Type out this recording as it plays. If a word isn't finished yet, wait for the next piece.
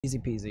Easy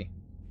peasy.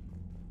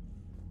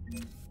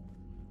 Get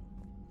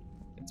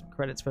some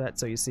credits for that.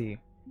 So you see,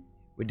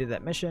 we did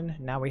that mission.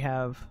 Now we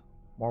have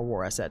more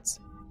war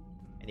assets.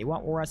 And you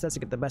want war assets to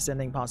get the best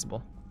ending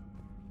possible.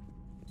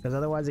 Because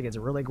otherwise it gets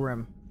really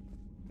grim.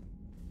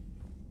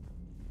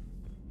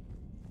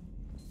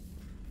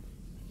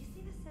 You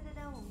see the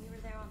Citadel when we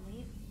were there on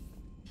leave?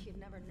 You'd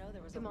never know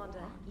there was Commander,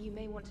 a war. you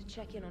may want to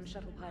check in on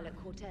shuttle pilot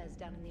Cortez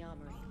down in the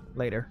armory.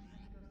 Later.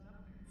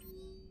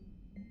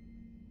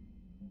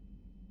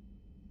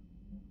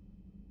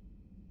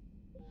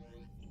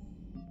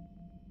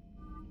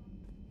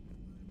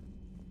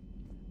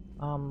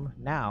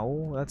 Now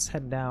let's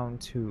head down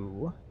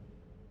to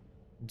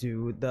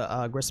do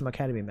the Grissom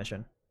Academy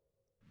mission.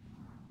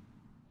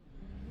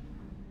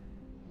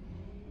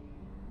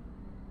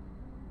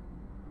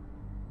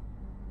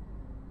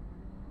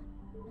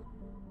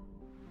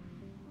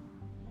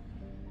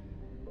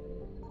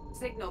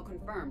 Signal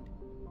confirmed.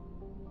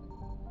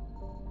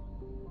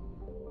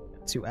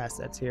 2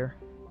 assets here.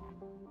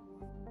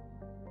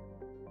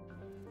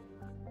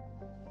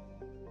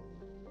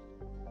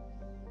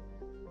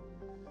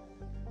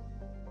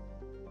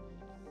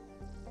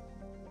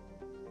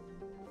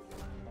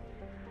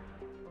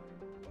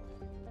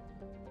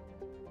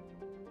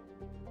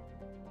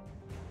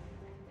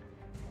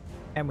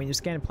 And when you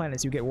scan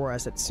planets, you get war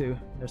assets too.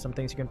 There's some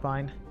things you can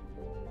find.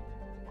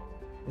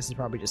 This is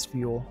probably just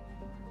fuel.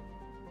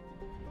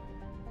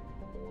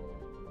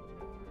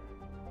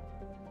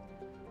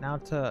 Now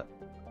to...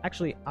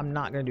 Actually, I'm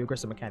not going to do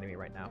Grissom Academy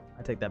right now.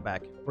 I take that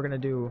back. We're going to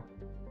do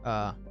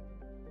the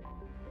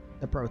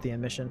Prothean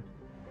mission.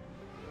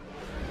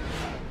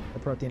 The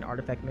Prothean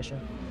artifact mission.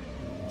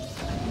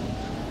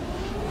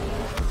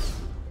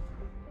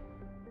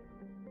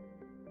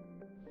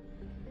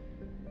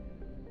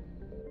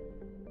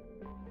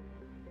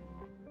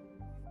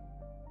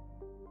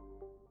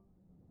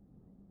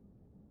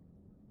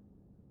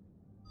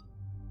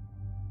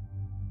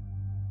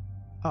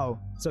 Oh,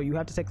 so you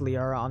have to take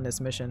Liara on this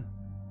mission,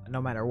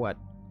 no matter what.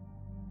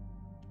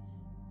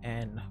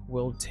 And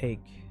we'll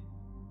take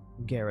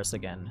Garrus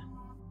again.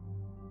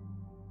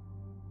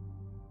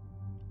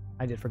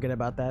 I did forget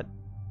about that.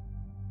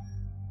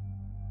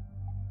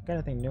 Got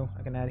anything new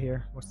I can add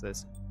here? What's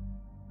this?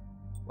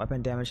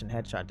 Weapon damage and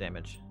headshot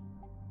damage.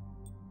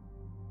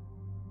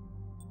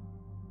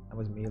 That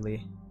was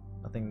melee.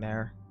 Nothing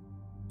there.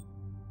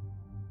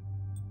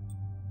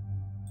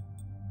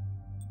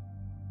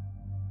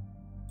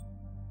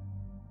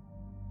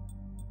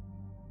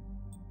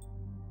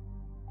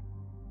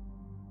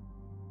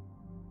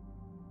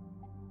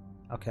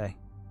 Okay.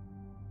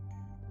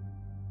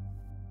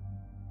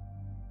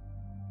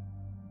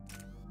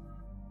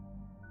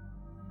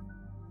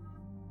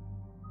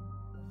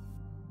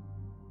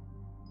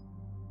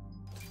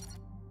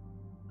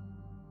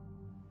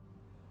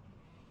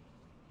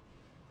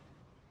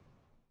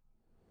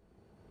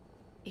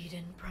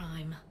 Eden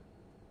Prime.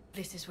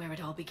 This is where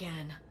it all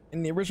began.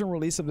 In the original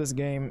release of this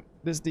game,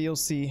 this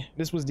DLC,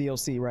 this was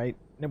DLC, right?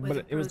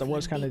 But it was the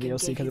worst kind of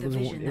DLC because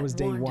it was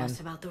day one,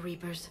 about the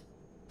Reapers.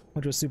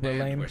 which was super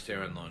lame. Where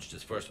Saren launched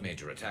his first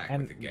major attack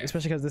And with the gas.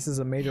 especially because this is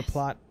a major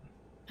plot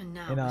And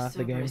now in with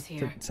the game Cerberus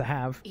here, to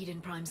have.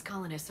 Eden Prime's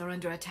colonists are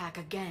under attack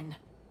again.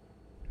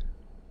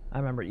 I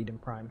remember Eden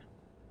Prime.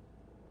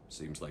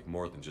 Seems like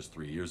more than just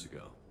 3 years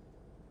ago.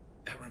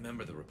 I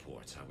remember the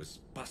reports. I was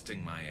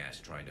busting my ass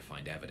trying to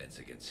find evidence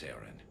against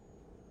Saren.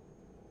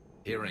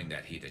 Hearing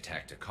that he'd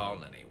attacked a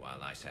colony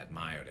while I sat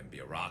mired in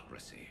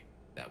bureaucracy,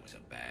 that was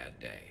a bad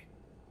day.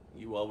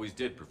 You always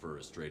did prefer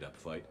a straight-up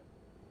fight.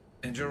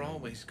 And you're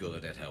always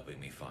good at helping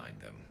me find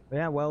them.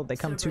 Yeah, well, they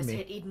come Cerberus to me.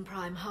 hit Eden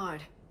Prime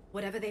hard.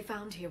 Whatever they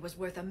found here was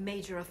worth a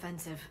major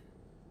offensive.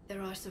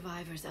 There are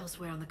survivors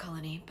elsewhere on the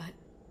colony, but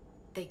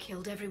they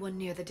killed everyone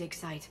near the dig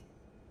site.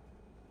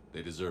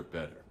 They deserve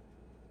better.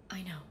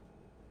 I know.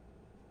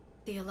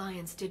 The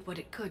Alliance did what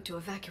it could to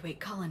evacuate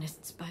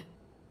colonists, but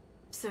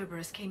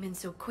Cerberus came in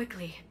so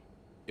quickly.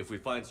 If we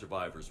find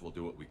survivors, we'll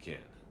do what we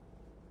can.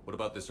 What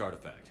about this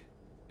artifact?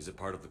 Is it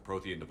part of the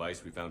Prothean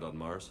device we found on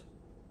Mars?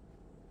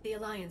 The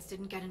Alliance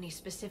didn't get any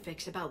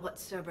specifics about what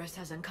Cerberus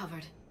has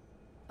uncovered.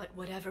 But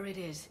whatever it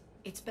is,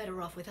 it's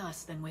better off with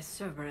us than with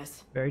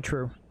Cerberus. Very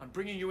true. I'm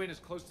bringing you in as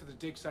close to the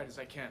dig site as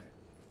I can.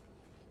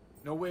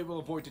 No way we'll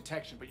avoid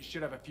detection, but you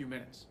should have a few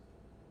minutes.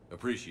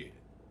 Appreciate it.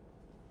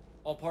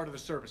 All part of the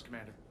service,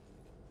 Commander.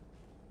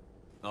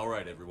 All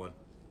right, everyone.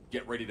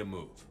 Get ready to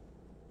move.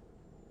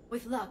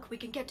 With luck, we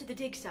can get to the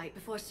dig site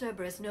before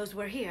Cerberus knows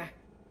we're here.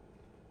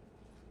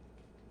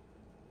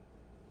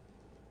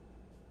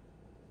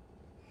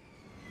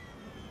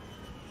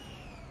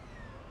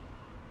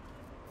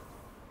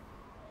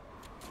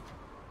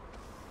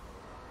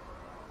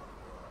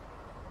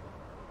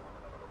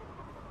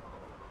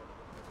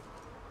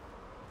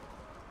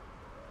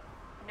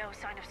 No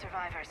sign of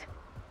survivors.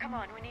 Come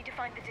on, we need to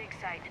find the dig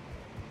site.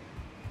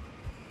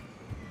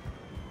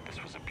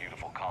 This was a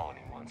beautiful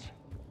colony once.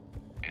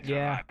 It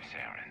Yeah. survived,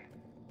 Saren.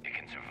 It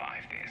can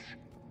survive this.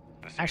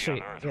 The city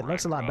Actually, on Earth it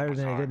looks a lot wrecked better was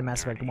than it hard did in and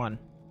Mass Effect dirty. 1.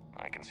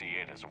 I can see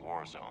it as a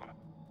war zone.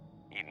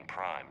 Eden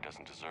Prime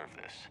doesn't deserve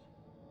this.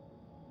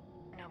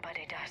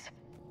 nobody does.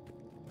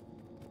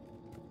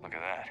 Look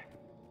at that.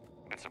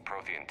 Bits of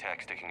Prothean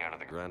tech sticking out of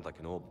the ground like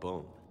an old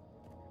bone.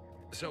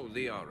 So,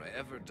 Liara,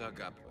 ever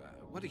dug up,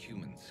 what do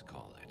humans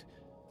call it?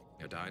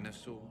 A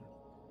dinosaur?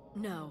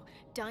 No,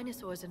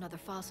 dinosaurs and other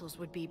fossils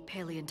would be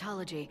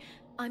paleontology.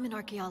 I'm an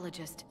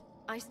archaeologist.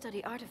 I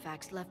study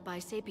artifacts left by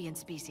sapient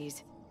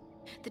species.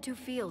 The two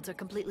fields are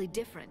completely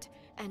different,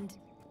 and...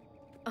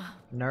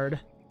 Nerd.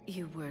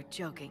 You were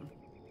joking.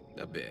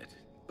 A bit.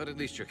 But at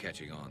least you're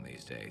catching on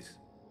these days.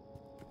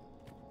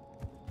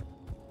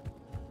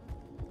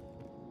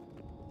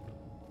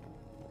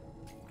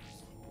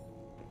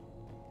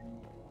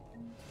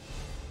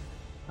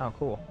 Oh,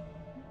 cool.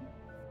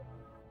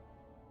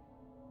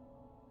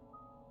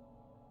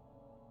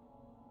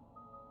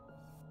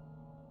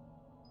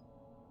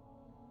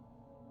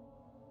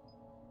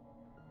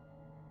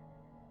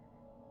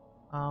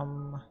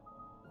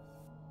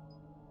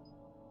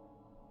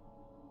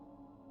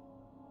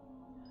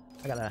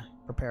 I gotta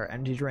prepare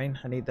energy drain.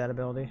 I need that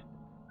ability.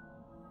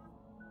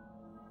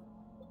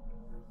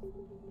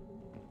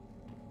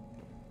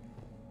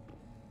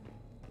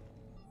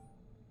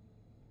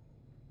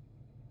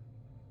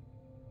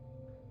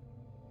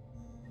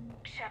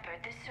 Shepard,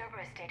 this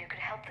Cerberus data could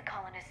help the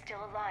colonists still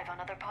alive on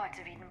other parts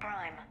of Eden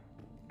Prime.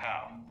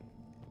 How?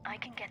 I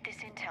can get this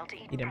intel to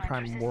Eden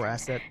Prime's Prime war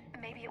resistance.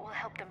 asset. Maybe it will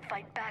help them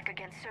fight back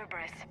against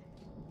Cerberus.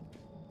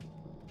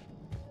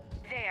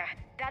 There.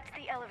 That's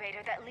the elevator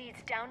that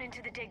leads down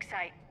into the dig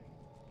site.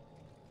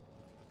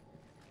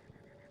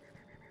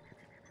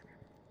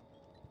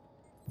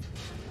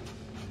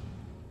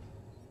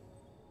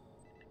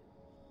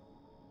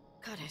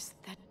 Goddess,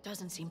 that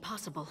doesn't seem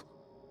possible.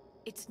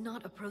 It's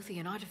not a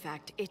Prothean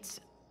artifact, it's...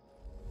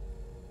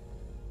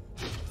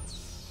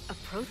 a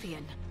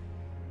Prothean.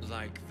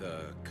 Like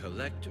the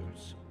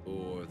Collectors,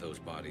 or those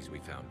bodies we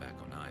found back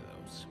on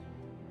Ilos?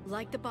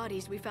 Like the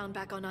bodies we found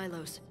back on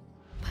Ilos.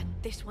 But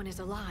this one is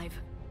alive.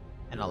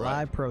 An You're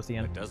alive right.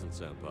 Prothean. That doesn't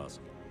sound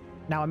possible.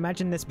 Now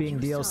imagine this being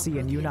You saw DLC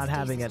and you Prothean not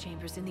having stasis it.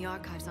 chambers in the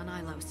archives on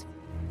Ilos.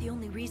 The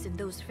only reason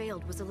those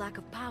failed was a lack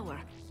of power.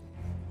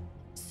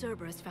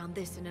 Cerberus found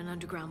this in an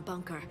underground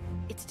bunker.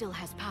 It still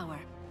has power.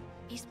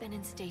 He's been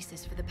in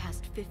stasis for the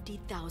past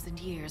 50,000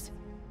 years,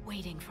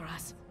 waiting for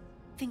us.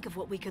 Think of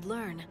what we could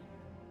learn.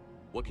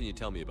 What can you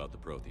tell me about the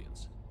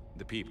Protheans?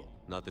 The people,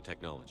 not the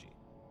technology.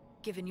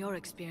 Given your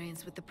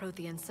experience with the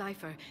Prothean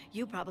cipher,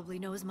 you probably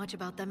know as much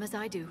about them as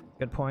I do.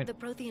 Good point. The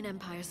Prothean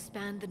Empire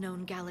spanned the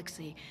known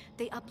galaxy.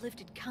 They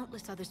uplifted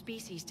countless other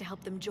species to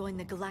help them join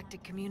the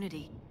galactic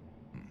community.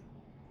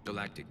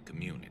 Galactic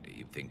community,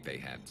 you think they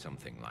had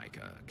something like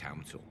a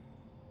council?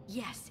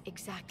 Yes,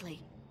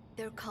 exactly.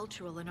 Their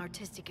cultural and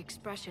artistic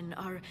expression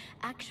are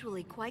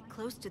actually quite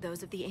close to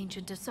those of the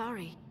ancient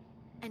Asari.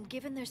 And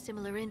given their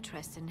similar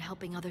interests in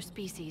helping other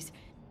species,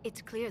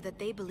 it's clear that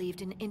they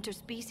believed in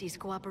interspecies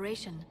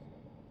cooperation.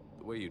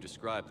 The way you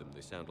describe them,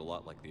 they sound a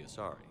lot like the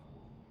Asari.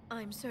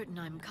 I'm certain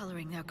I'm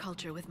coloring their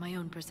culture with my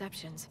own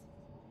perceptions.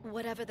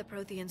 Whatever the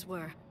Protheans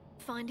were,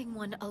 finding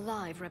one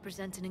alive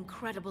represents an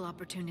incredible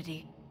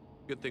opportunity.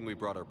 Good thing we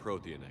brought our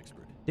Prothean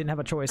expert. Didn't have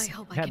a choice. I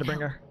hope I Had can to bring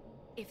help. her.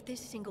 If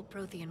this single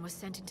Prothean was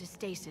sent into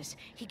stasis,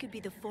 he could be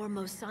the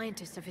foremost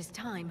scientist of his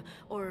time,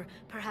 or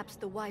perhaps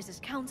the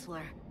wisest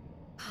counselor.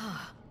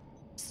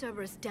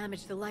 Cerberus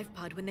damaged the life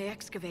pod when they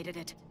excavated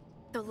it.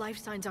 The life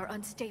signs are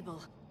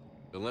unstable.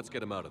 Then let's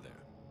get him out of there.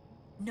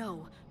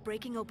 No,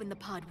 breaking open the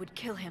pod would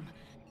kill him.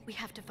 We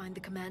have to find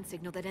the command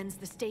signal that ends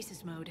the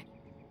stasis mode.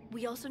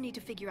 We also need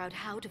to figure out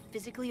how to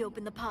physically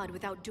open the pod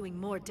without doing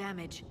more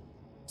damage.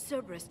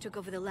 Cerberus took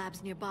over the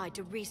labs nearby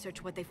to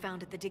research what they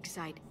found at the dig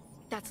site.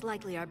 That's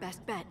likely our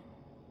best bet.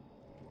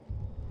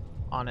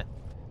 On it.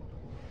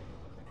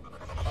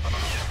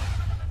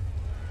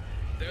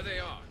 There they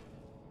are.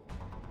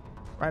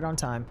 Right on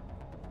time.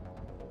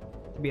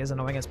 To be as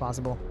annoying as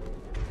possible.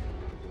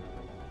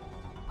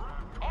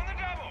 On the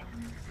double!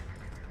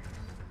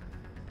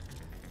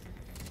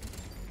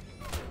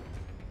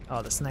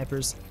 Oh, the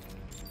snipers.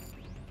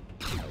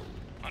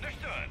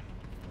 Understood.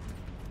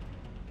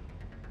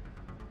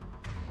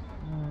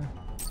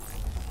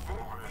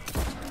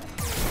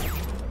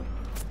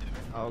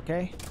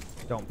 Okay.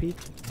 Don't peek.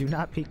 Do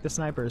not peek the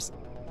snipers.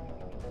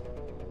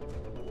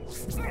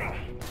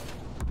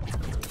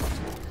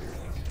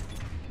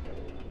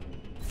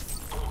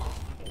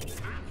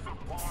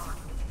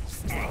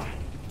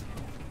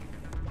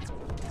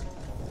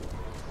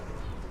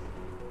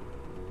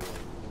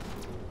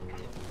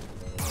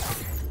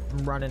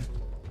 I'm running.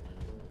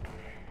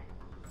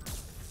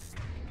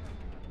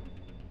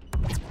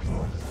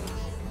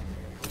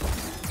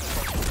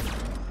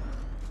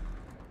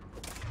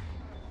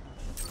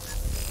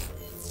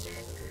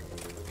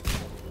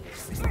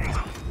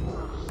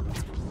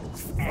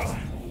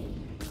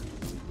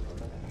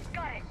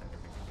 Got it!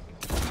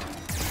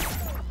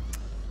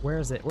 Where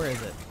is it? Where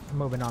is it? I'm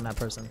moving on that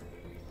person.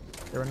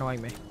 They're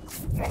annoying me.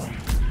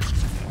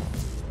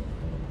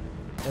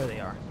 There they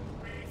are.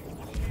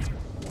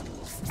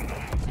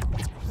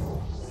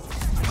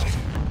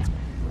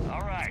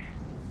 All right.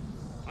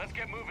 Let's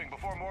get moving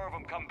before more of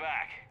them come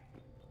back.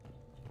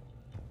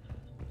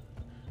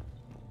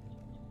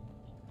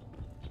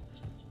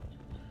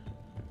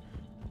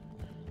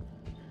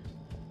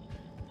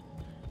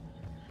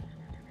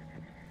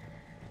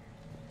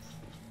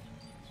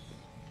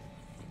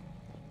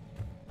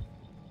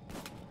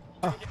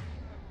 Oh,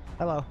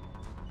 hello.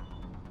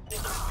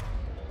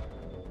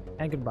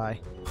 And goodbye.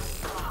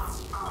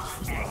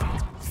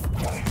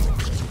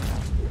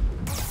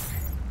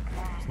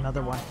 There's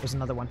another one. There's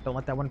another one. Don't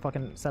let that one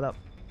fucking set up.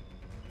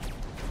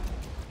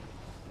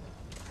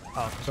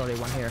 Oh, there's already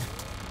one here.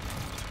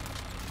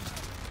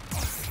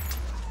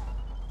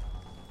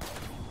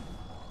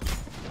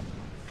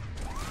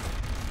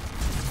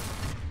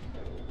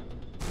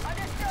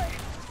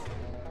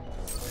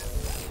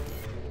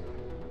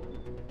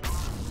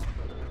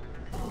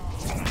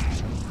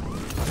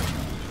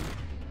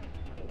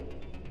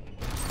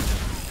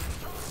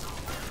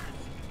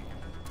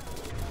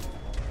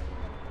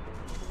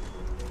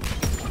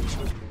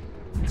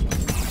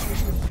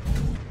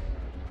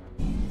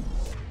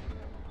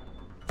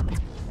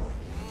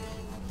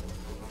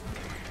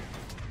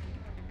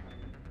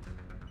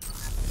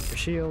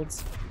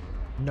 Shields.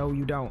 No,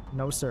 you don't.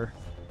 No, sir.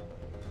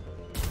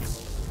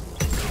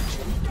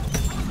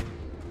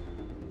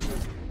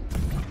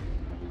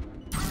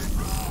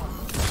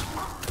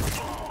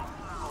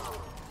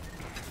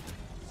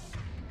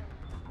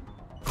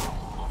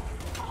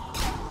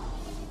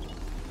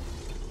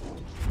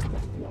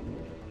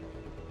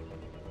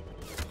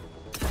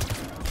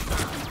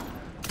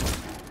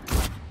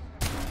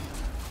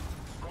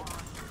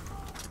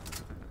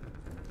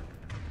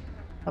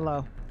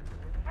 Hello.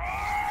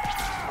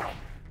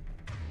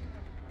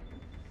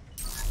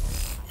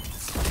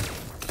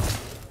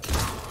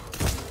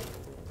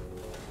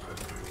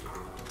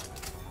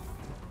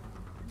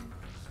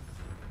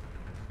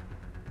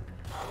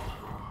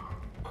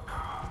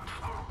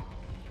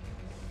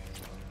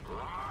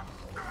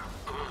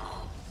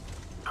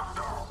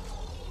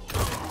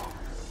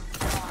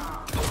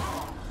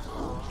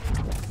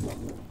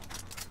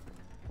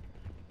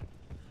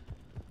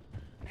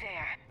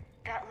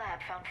 That lab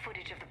found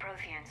footage of the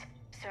Protheans.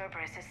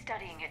 Cerberus is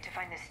studying it to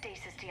find the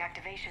stasis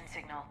deactivation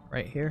signal.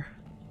 Right here.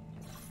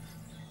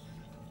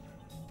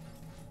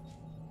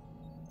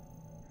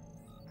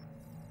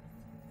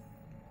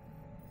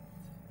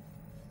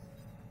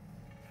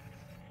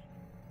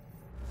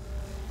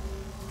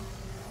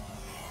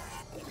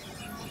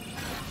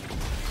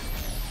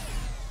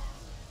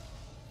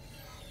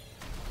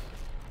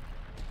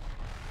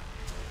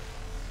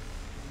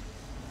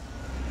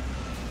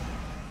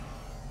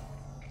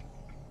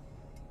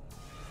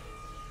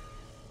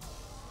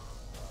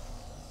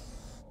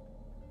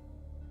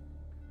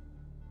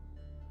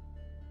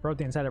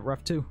 Protheans had it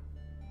rough too.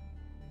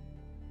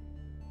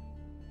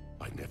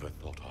 I never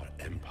thought our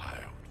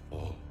empire would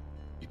fall.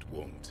 It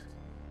won't.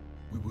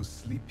 We will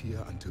sleep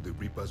here until the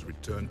Reapers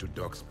return to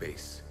dark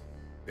space.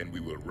 Then we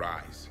will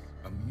rise,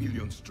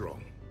 1,000,000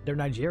 strong. They're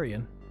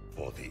Nigerian.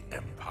 For the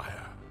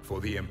Empire.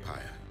 For the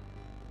Empire.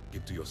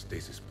 Get to your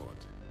stasis pod.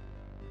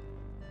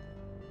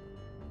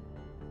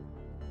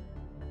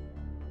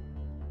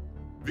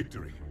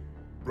 Victory.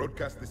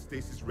 Broadcast the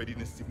stasis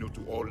readiness signal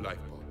to all life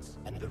pods.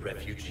 And the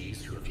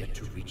refugees who have yet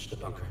to reach the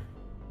bunker?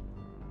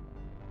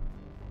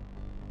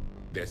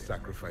 Their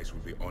sacrifice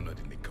will be honored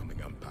in the coming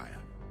Empire.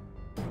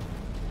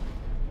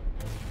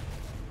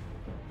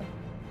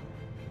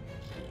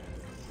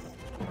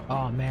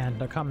 Oh man,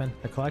 they're coming.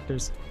 The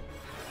collectors.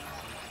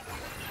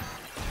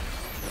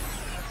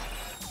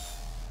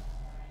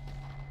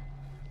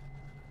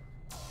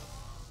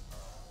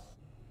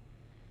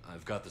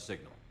 I've got the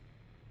signal.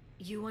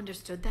 You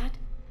understood that?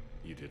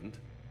 You didn't?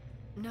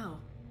 No.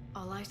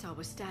 All I saw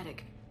was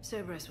static.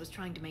 Cerberus was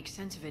trying to make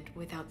sense of it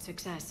without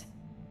success.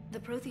 The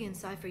Prothean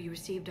cipher you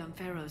received on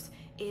Pharaohs,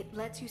 it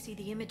lets you see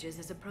the images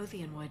as a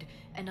Prothean would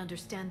and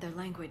understand their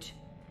language.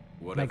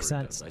 Whatever Makes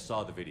sense. It does, I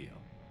saw the video.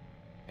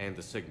 And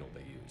the signal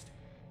they used.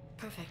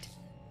 Perfect.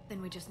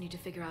 Then we just need to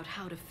figure out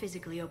how to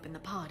physically open the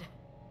pod.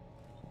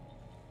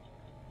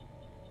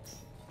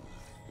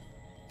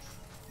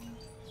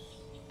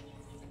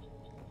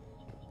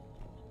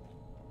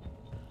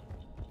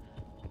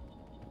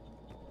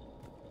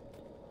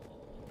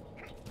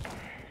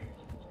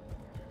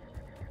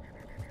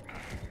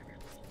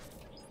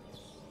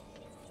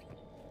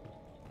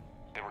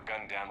 They were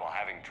gunned down while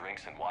having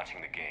drinks and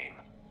watching the game.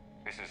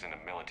 This isn't a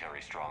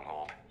military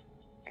stronghold.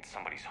 It's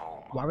somebody's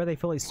home. Why were they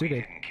fully We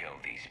suited? didn't kill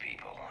these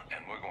people,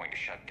 and we're going to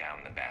shut down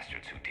the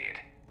bastards who did.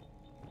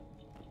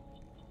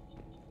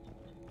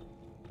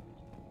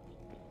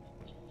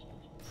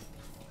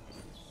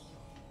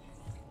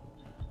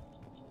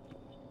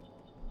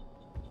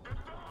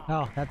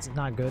 Oh, that's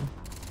not good.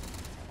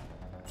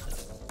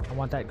 I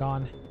want that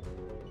gone.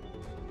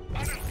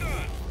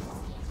 Understood!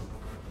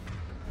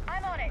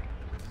 I'm on it.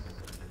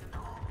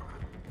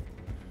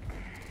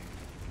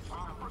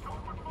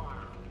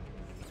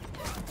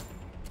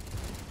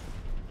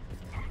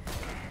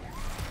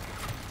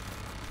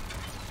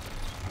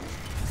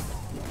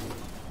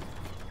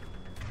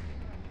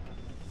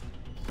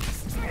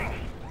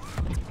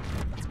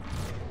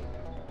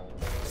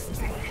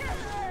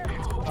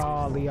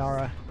 Oh,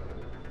 Liara.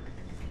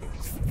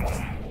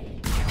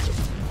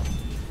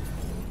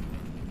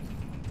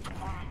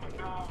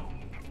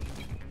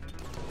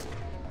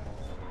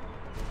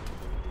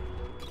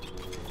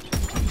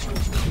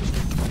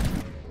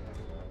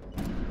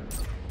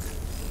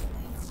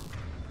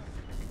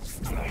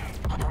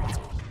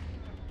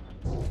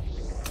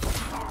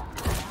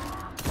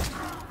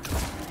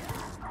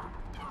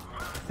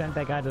 sent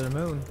that guy to the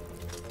moon.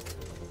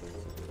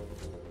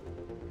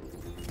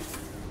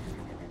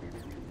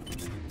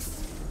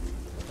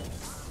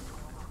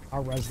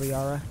 I'll res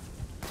Liara.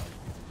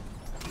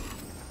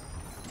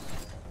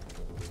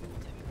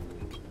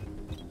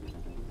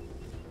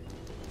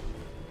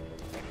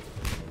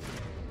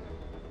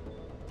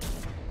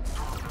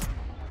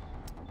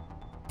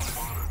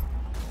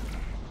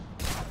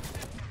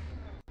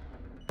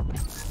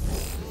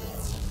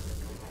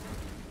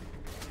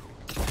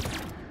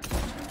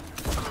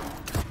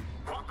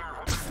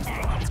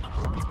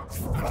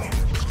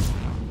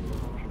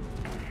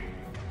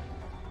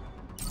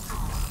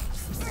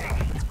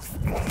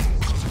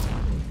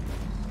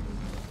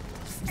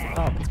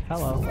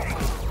 Hello. There.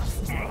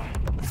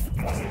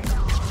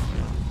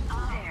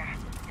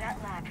 That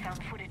lab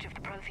found footage of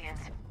the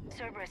Protheans.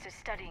 Cerberus is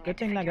studying. Good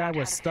thing that guy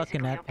was stuck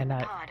in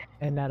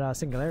that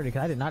singularity,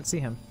 because I did not see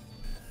him.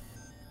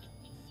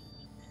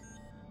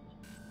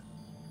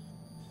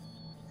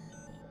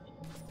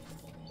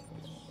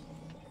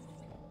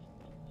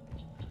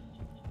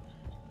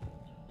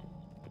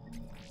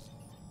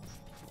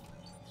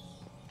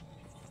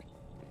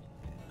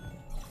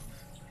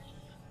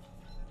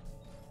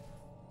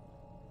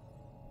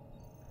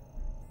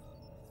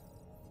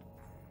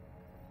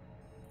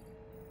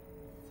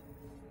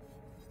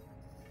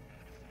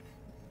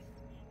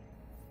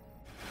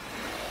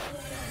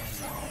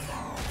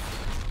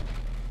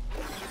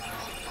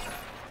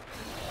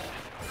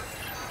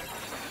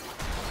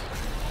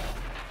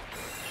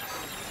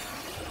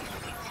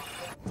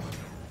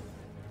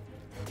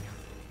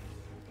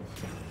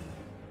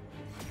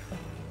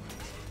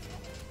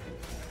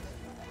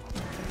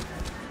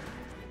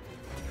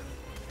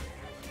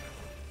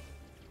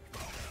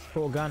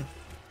 Cool gun.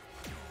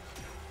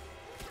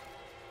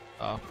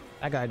 Oh,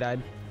 that guy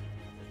died.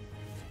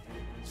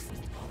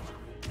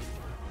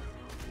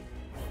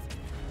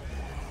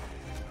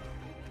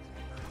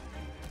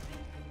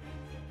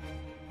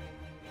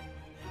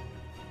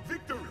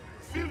 Victory!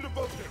 Seal the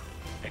bunker!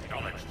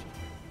 Acknowledged.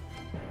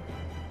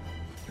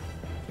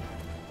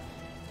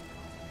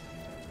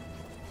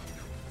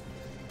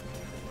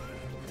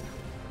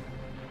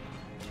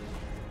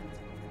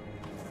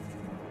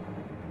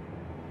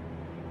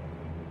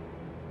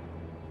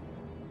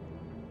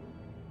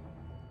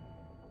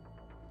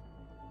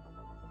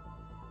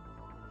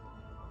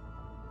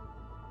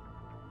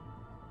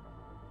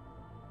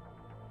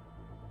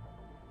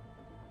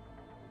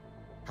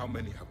 How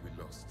many have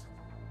we lost?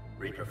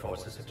 Reaper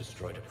forces have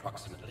destroyed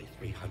approximately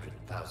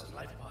 300,000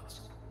 life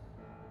pods.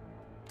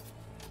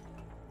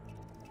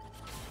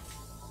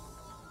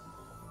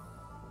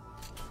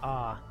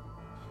 Ah,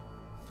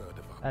 Third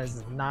of our that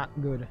is not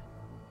good.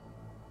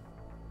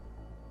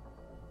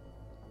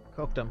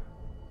 Cooked him.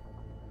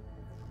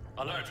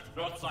 Alert!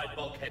 North side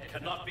bulkhead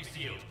cannot be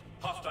sealed.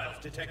 Hostiles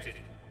detected.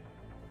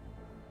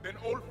 Then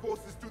all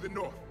forces to the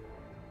north.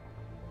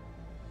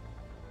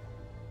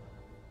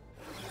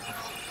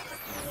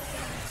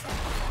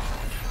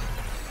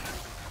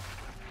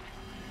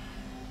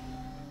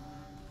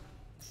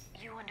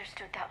 You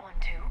understood that one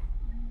too?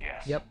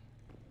 Yes. Yep.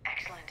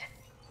 Excellent.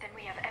 Then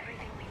we have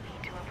everything we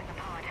need to open the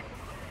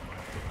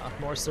pod.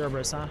 More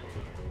Cerberus, huh?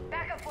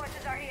 Backup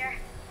forces are here.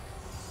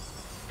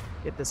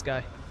 Get this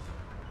guy.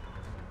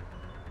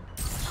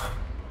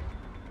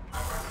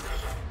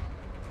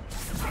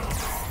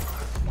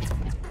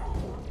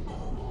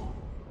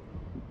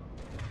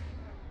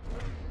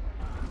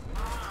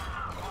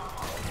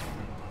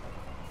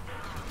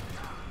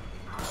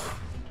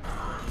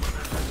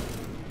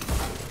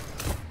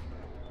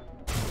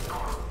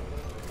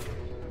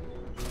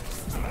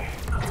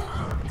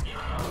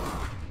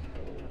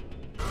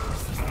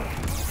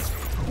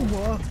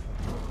 Whoa.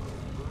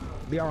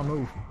 Be our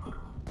move.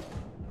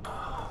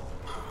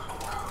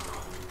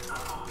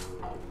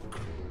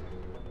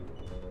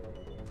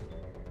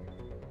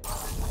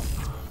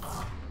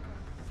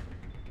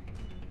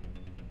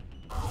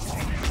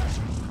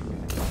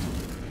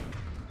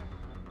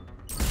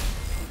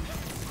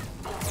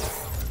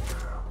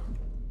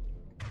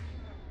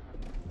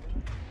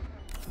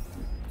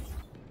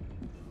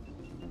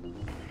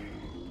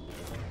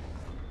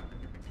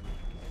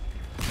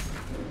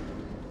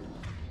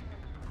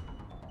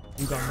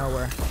 You going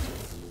nowhere.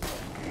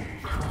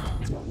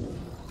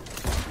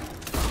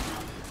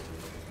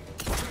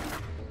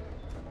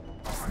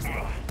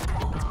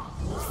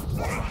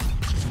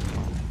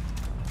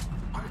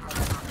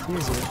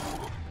 Easy.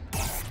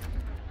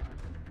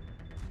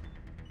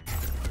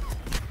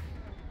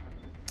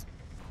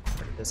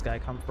 Where did this guy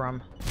come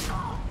from?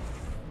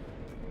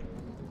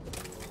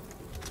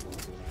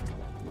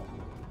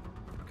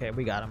 Okay,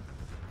 we got him.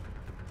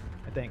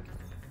 I think.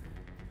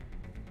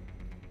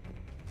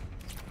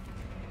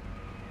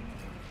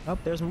 Oh,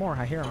 there's more.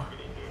 I hear him.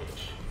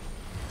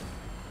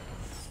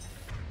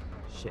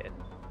 Shit.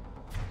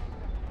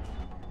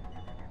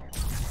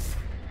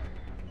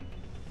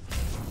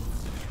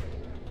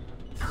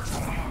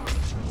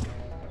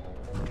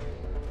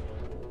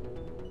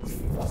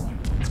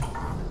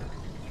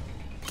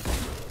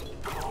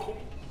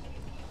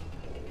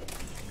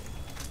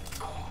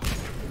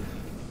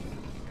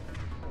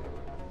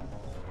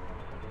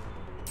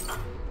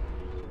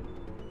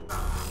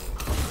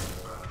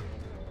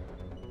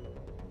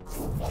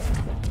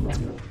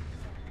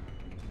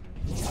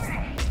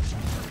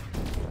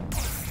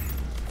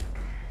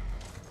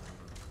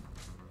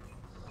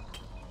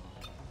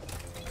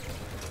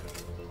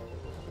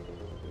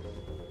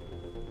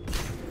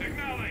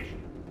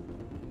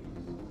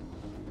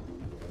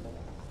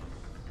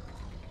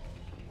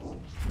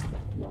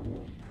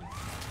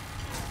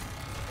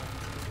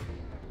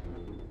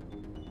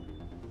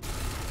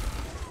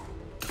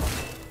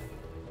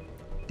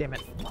 Damn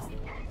it.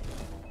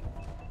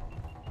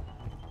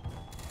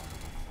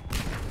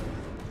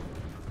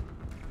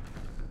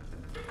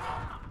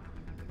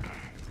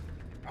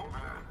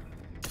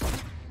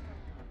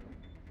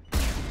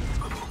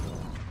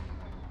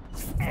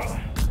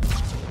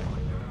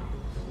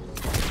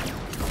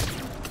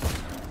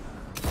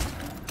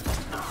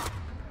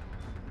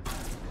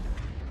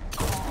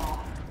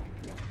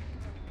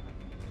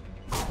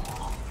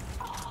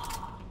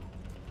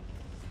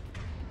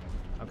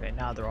 Okay,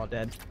 now they're all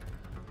dead.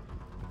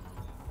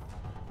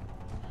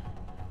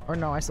 Or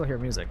no, I still hear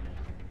music.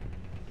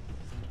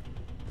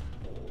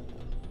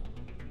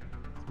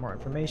 More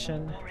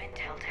information. More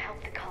intel to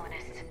help the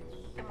colonists.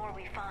 The more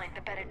we find,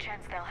 the better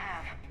chance they'll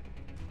have.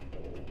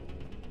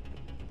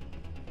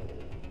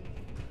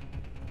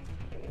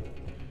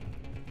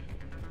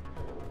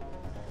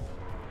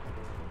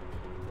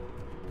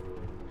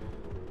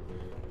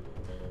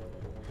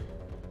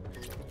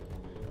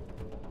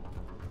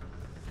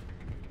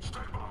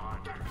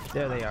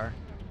 There they are.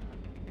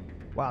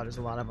 Wow, there's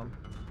a lot of them.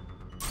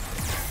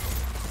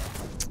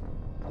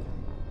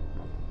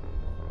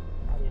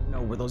 I didn't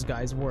know where those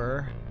guys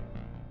were.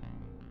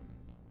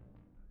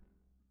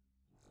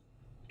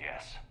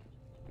 Yes.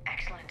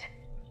 Excellent.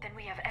 Then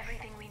we have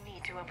everything we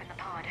need to open the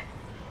pod.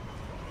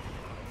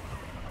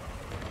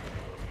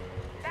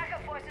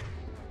 Backup forces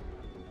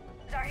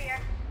are here.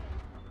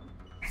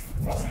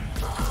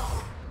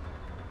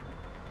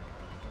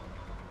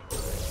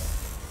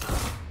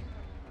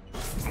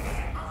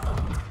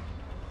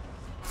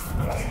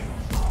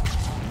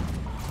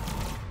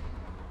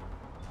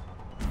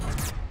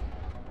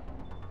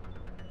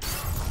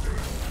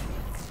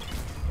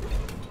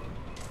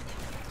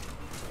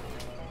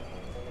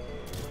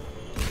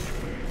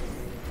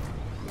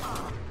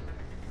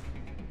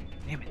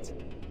 Damn it.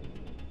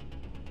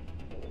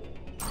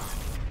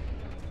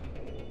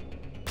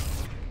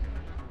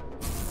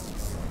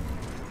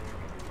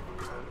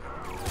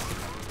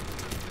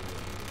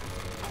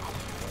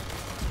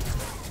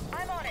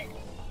 I'm on it.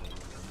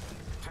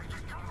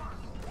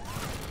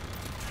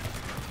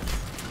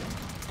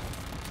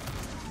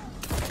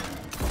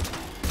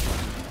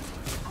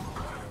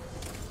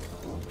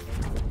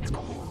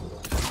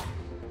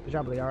 Good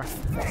job, Liara.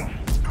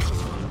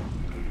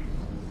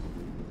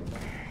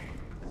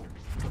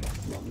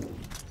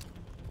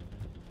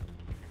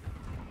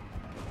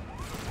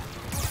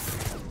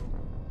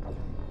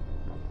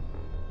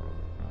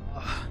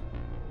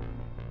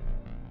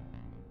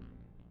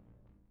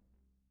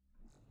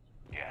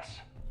 Yes.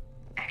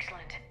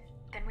 Excellent.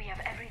 Then we have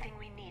everything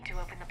we need to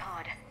open the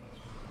pod.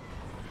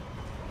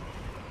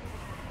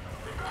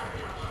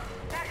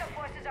 Backup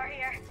forces are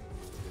here.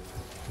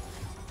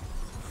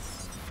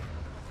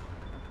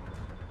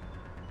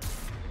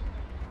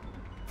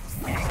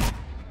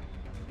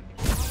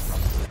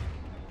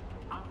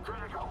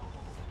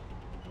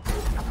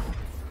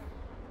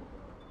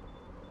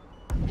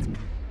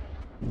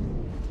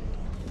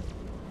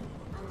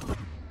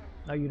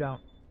 No, you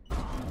don't.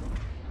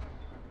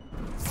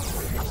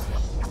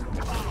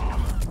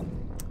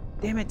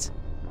 Damn it!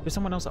 There's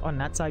someone else on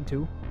that side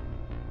too.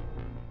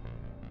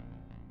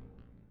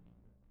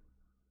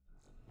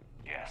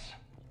 Yes.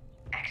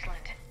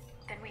 Excellent.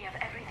 Then we have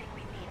everything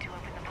we need to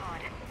open the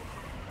pod.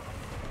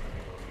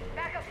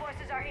 Backup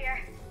forces are here.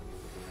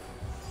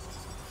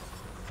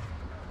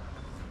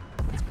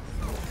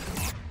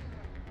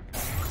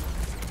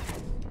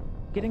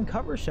 Get in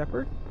cover,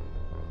 Shepard.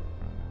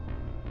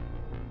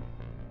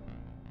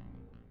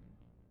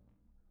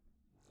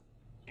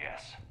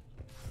 Yes.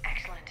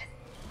 Excellent.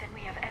 Then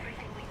we have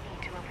everything we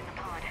need to open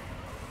the pod.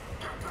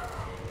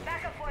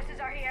 Backup forces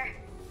are here.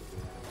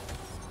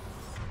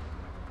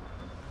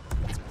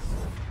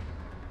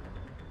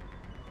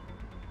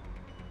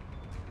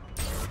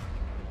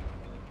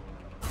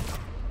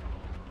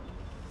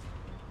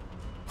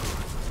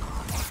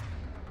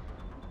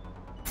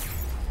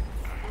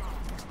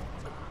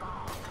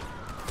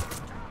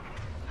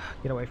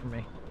 Get away from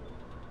me.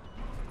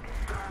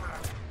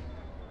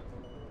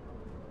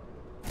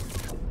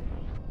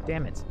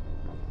 Damn it.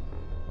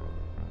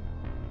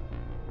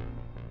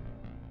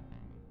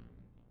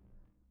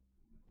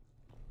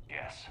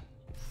 Yes.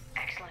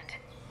 Excellent.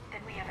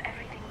 Then we have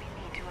everything we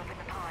need to open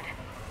the pod.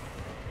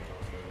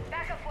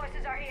 Backup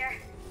forces are here.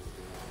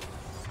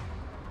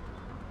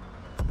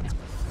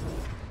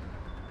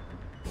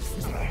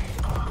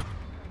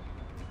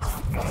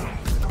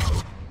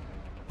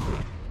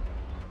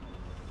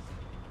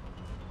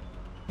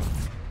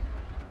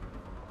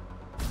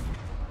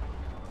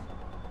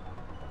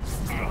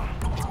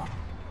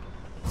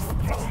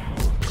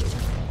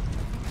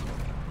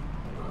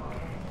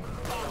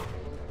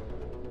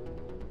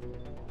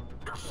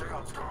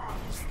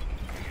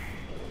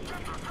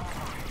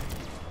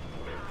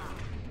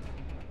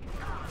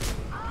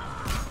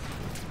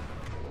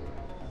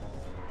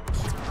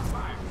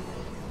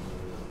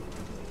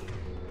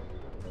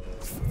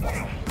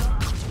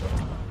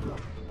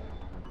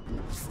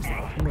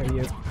 Come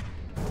here, you.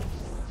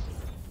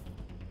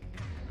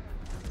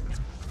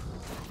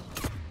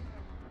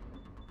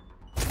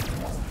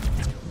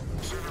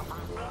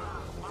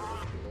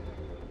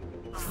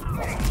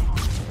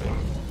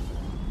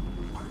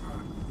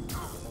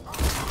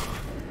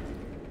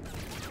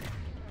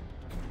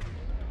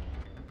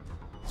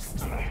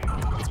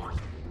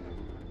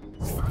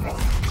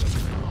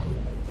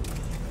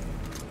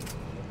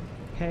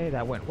 Okay,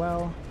 that went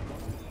well.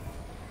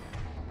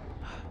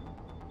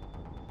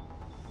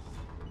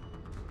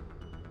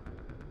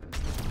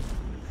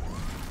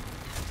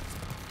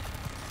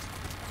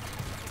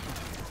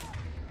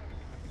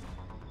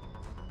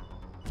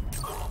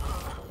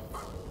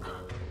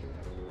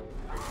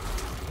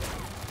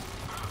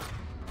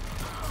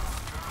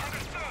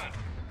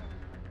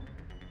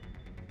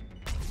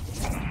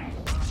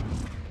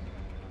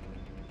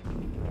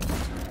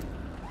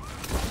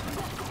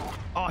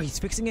 Oh, he's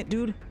fixing it,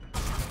 dude.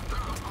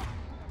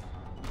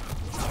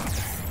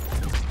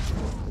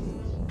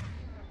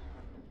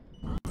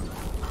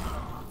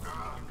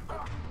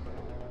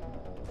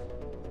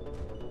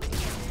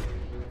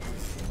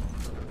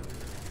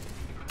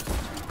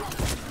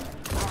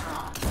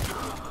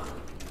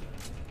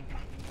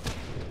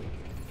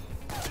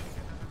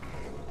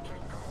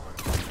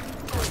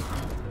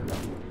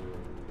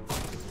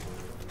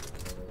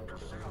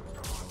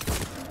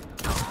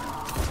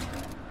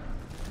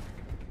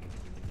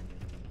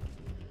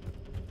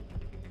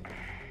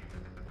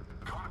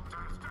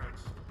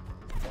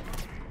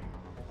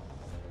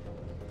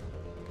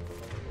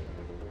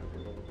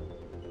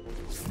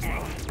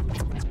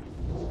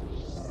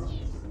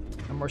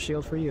 No more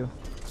shield for you.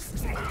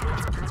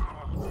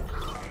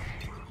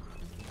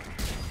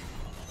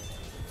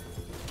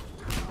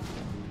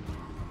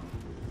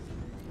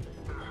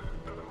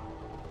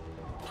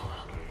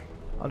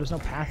 Oh, there's no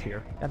path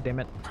here. God damn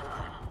it.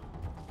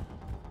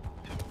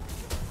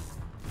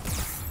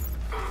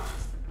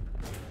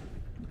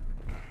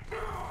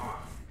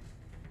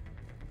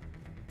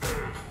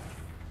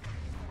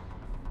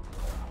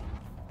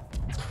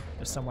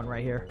 There's someone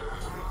right here.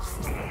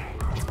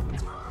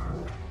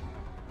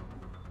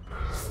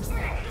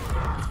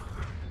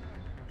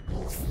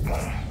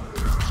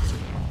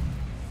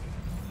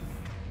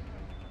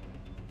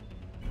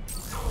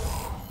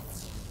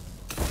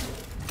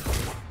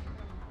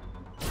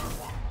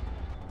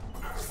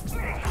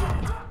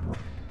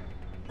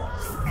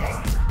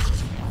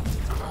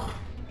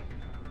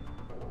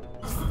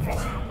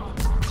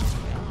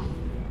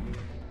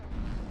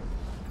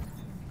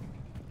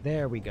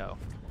 There we go.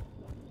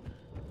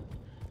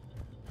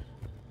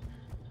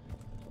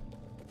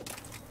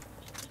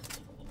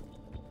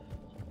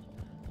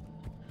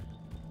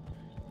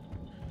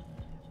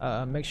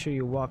 Make sure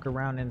you walk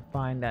around and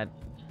find that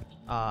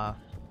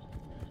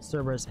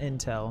Cerberus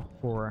intel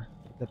for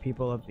the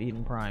people of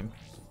Eden Prime.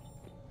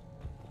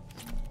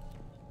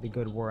 Be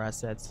good war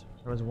assets.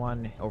 There was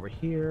one over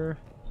here.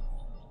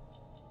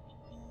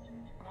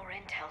 More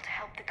intel to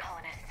help the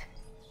colonists.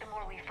 The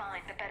more we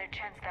find, the better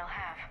chance they'll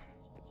have.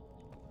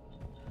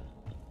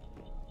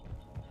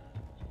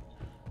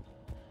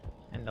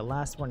 And the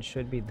last one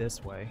should be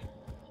this way.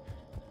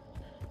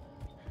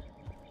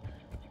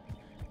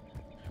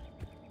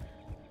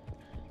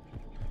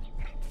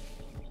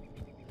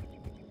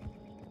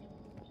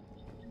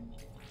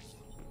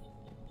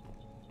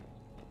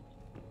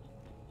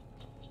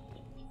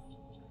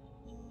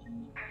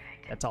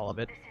 That's all of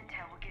it. This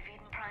intel will give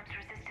Eden Prime's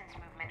resistance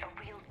movement a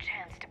real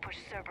chance to push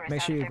Cerberus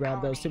Make sure out you of their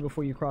grab those colony. two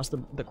before you cross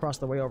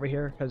the way over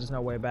here, because there's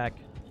no way back.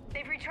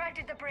 They've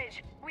retracted the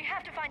bridge. We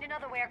have to find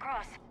another way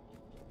across.